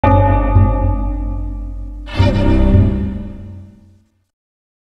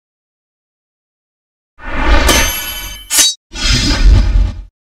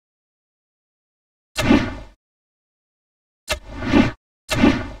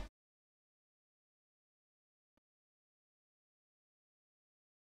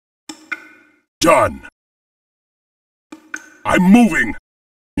Done. I'm moving.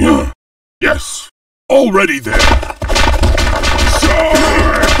 Yeah. Yes. Already there. Charge!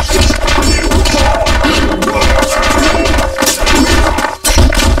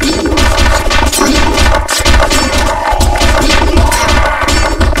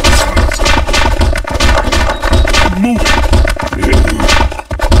 I'm moving.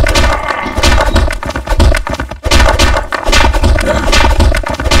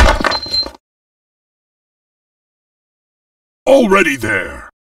 Already there.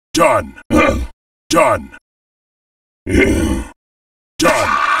 Done. Done.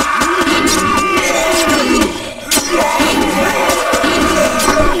 Done.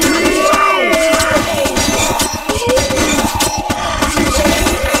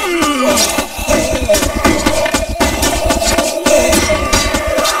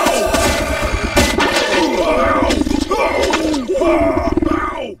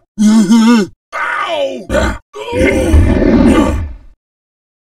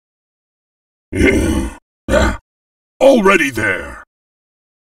 Already there.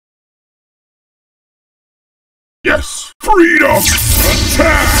 Yes. Freedom!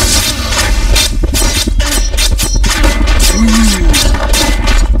 Attack!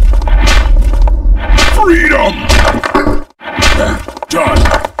 Freedom! Done.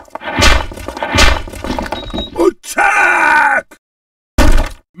 Attack!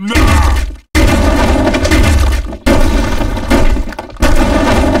 Nah!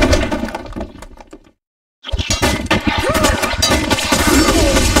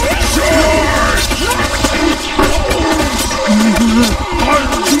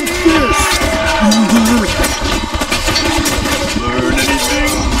 Learn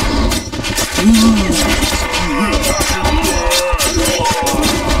anything?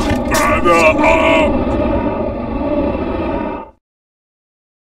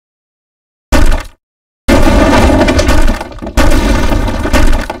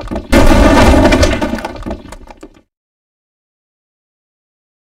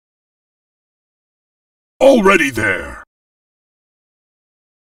 Already there.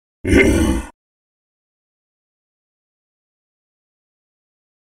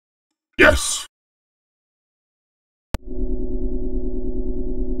 Yes.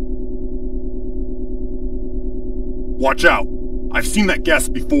 Watch out! I've seen that gas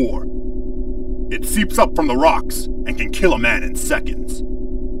before. It seeps up from the rocks and can kill a man in seconds.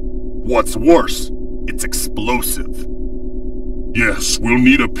 What's worse, it's explosive. Yes, we'll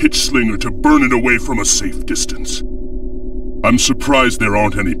need a pitch slinger to burn it away from a safe distance. I'm surprised there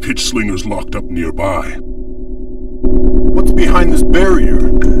aren't any pitch slingers locked up nearby. What's behind this barrier?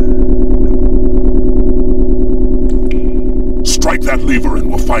 Strike that lever and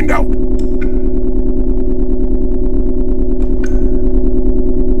we'll find out.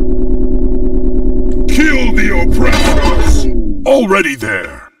 Kill the oppressors! Already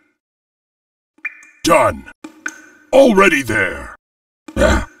there. Done. Already there.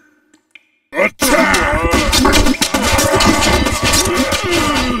 Attack!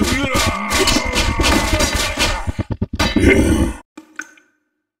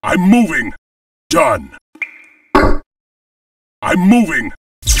 I'm moving. Done. I'm moving.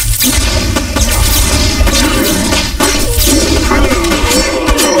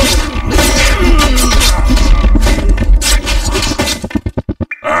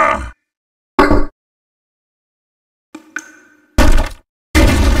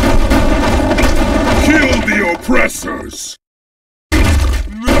 Kill the oppressors.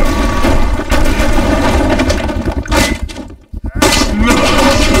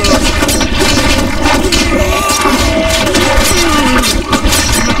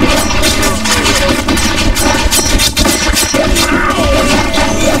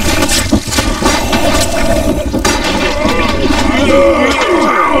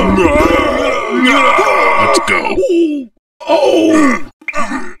 Let's go. Oh!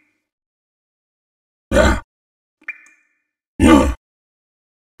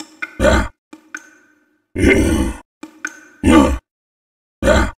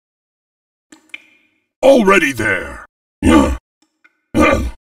 Already there.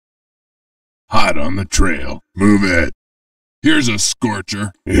 Hot on the trail. Move it. Here's a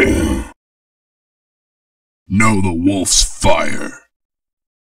scorcher. Know the wolf's fire.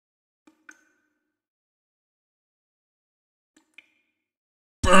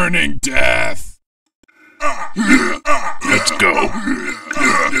 Burning death. Let's go.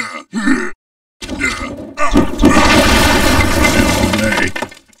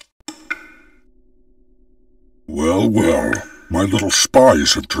 Well, well, my little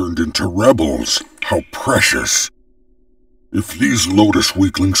spies have turned into rebels. How precious. If these Lotus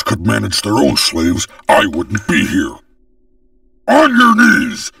weaklings could manage their own slaves, I wouldn't be here. On your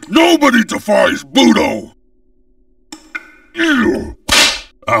knees! Nobody defies Budo! Ew.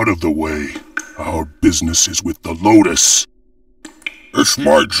 Out of the way. Our business is with the Lotus. It's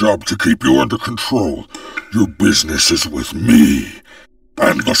my job to keep you under control. Your business is with me.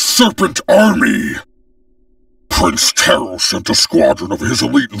 And the Serpent Army. Prince Taro sent a squadron of his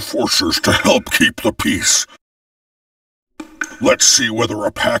elite enforcers to help keep the peace. Let's see whether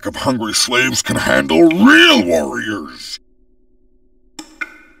a pack of hungry slaves can handle real warriors.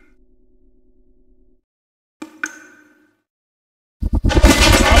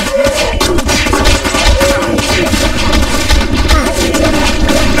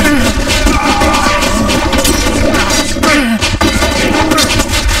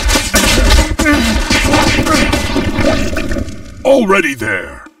 Already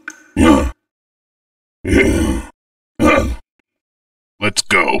there. Yeah. Let's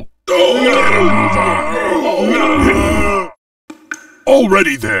go.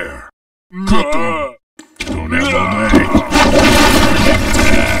 Already there. Cook 'em. Don't have all day.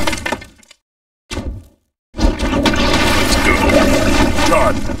 Let's go.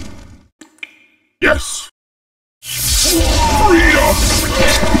 Done. Yes. Freedom!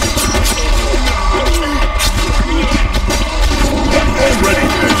 Already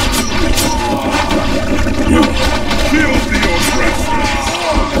there. Kill the oppressors!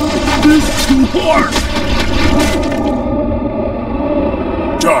 This is too hard!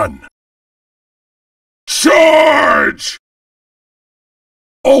 Done. Charge!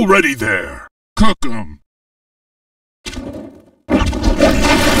 Already there. Cook 'em.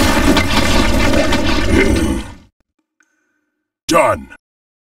 Done.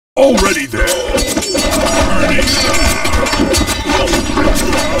 Already there.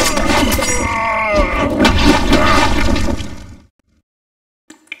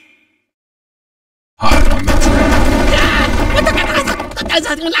 Hot on the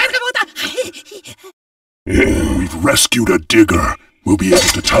trail. We've rescued a digger. We'll be able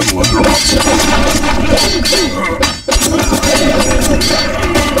to tunnel under obstacles.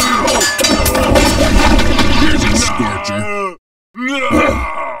 Here's a scorcher.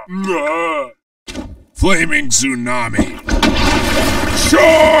 Flaming tsunami.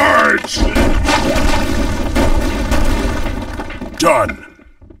 Charge! Done.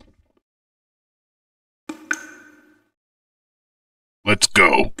 Let's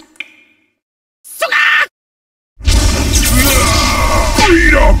go.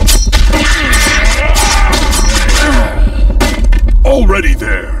 Freedom! Already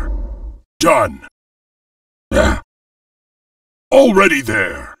there. Done. Already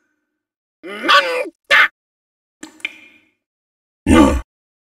there.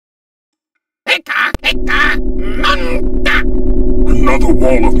 Another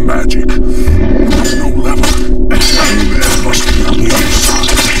wall of magic. There's no lever. There must be on the other side.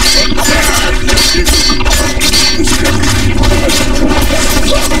 This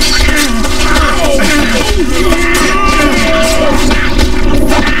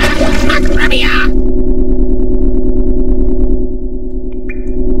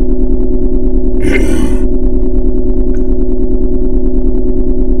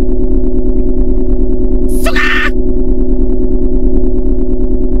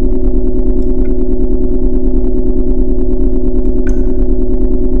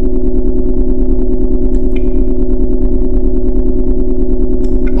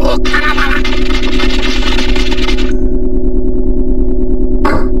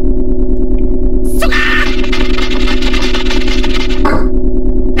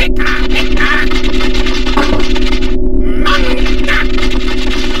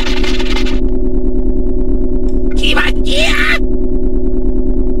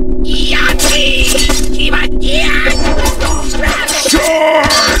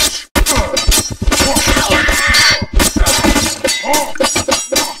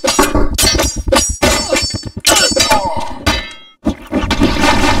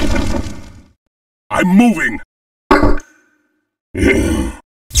I'm moving!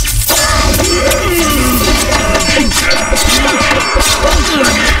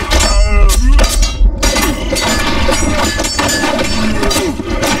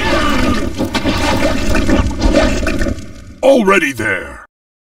 Already there!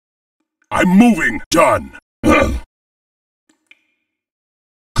 I'm moving! Done!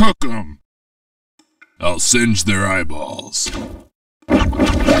 Cook 'em. I'll singe their eyeballs.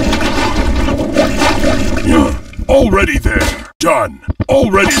 Already there! Done!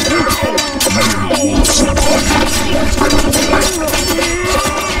 Already there!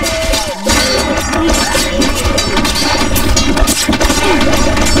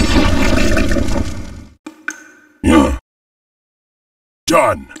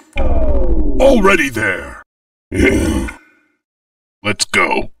 Done. Already there. Let's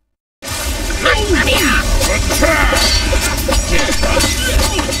go.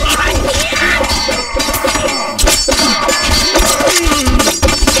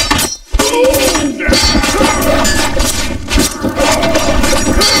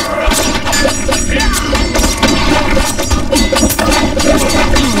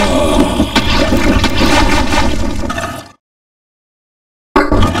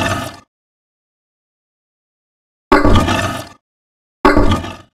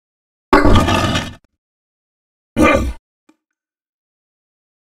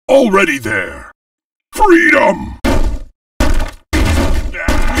 Already there. Freedom!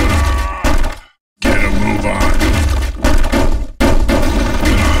 Get a move on.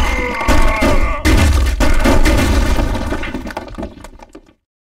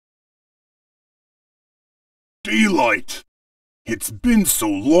 Daylight! It's been so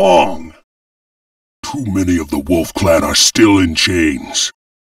long! Too many of the Wolf Clan are still in chains.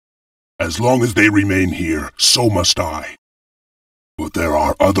 As long as they remain here, so must I. But there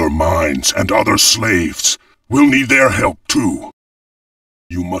are other minds and other slaves. We'll need their help, too.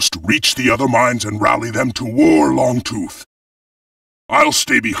 You must reach the other minds and rally them to war, Longtooth. I'll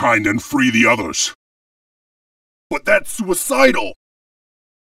stay behind and free the others. But that's suicidal!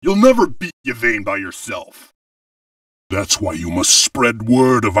 You'll never beat Yvain by yourself. That's why you must spread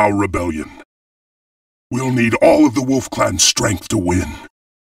word of our rebellion. We'll need all of the Wolf Clan's strength to win.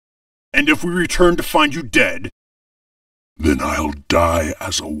 And if we return to find you dead, then I'll die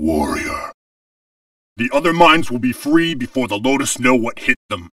as a warrior. The other minds will be free before the Lotus know what hit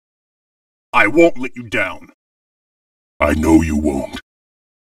them. I won't let you down. I know you won't.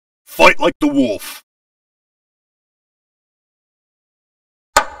 Fight like the wolf.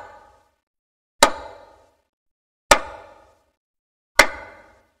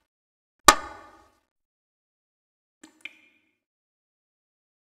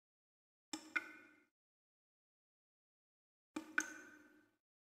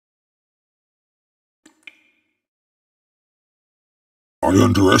 I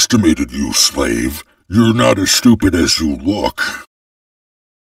underestimated you, slave. You're not as stupid as you look.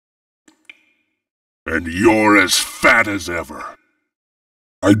 And you're as fat as ever.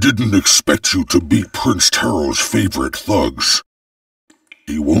 I didn't expect you to beat Prince Taro's favorite thugs.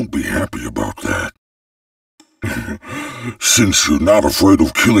 He won't be happy about that. Since you're not afraid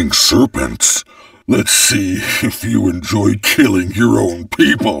of killing serpents, let's see if you enjoy killing your own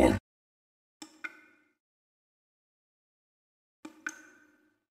people.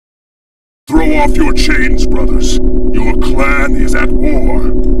 Throw off your chains, brothers. Your clan is at war.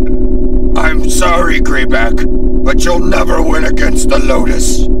 I'm sorry, Grayback, but you'll never win against the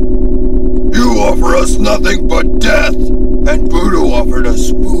Lotus. You offer us nothing but death, and Voodoo offered us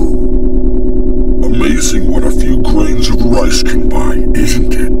food. Amazing what a few grains of rice can buy,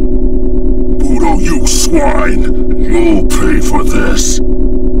 isn't it? Budo, you swine! You'll pay for this!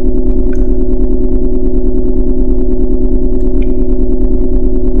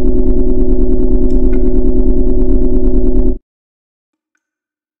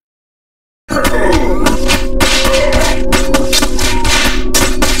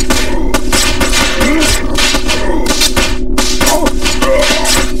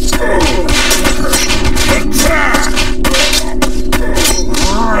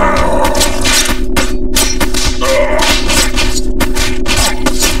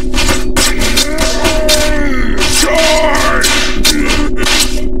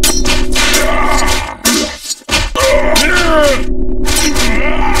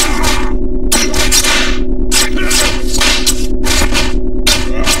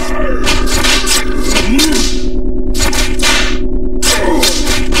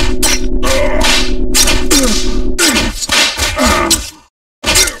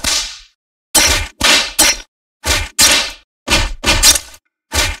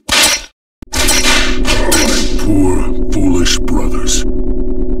 Poor, foolish brothers.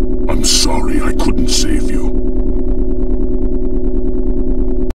 I'm sorry I couldn't save you.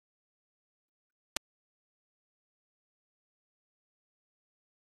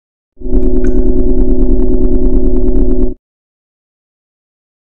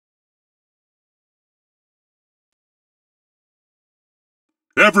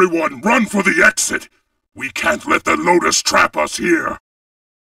 Everyone, run for the exit! We can't let the Lotus trap us here!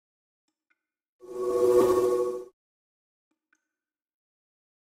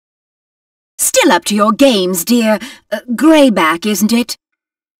 Still up to your games, dear. Grayback, isn't it?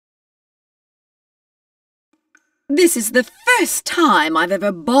 This is the first time I've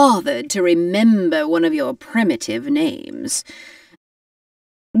ever bothered to remember one of your primitive names.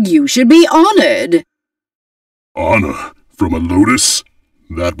 You should be honored. Honor from a lotus?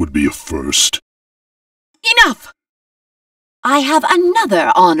 That would be a first. Enough! I have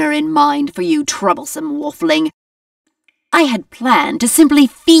another honor in mind for you, troublesome wolfling. I had planned to simply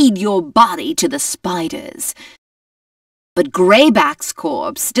feed your body to the spiders. But Grayback's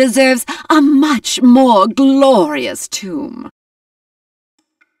corpse deserves a much more glorious tomb.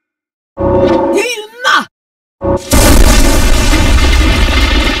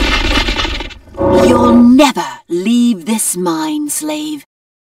 You'll never leave this mine, slave.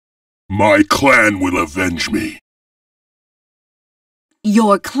 My clan will avenge me.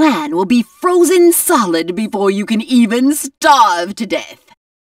 Your clan will be frozen solid before you can even starve to death.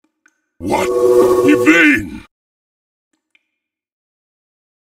 What? Yvain!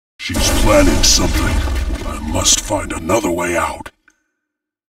 She's planning something. I must find another way out.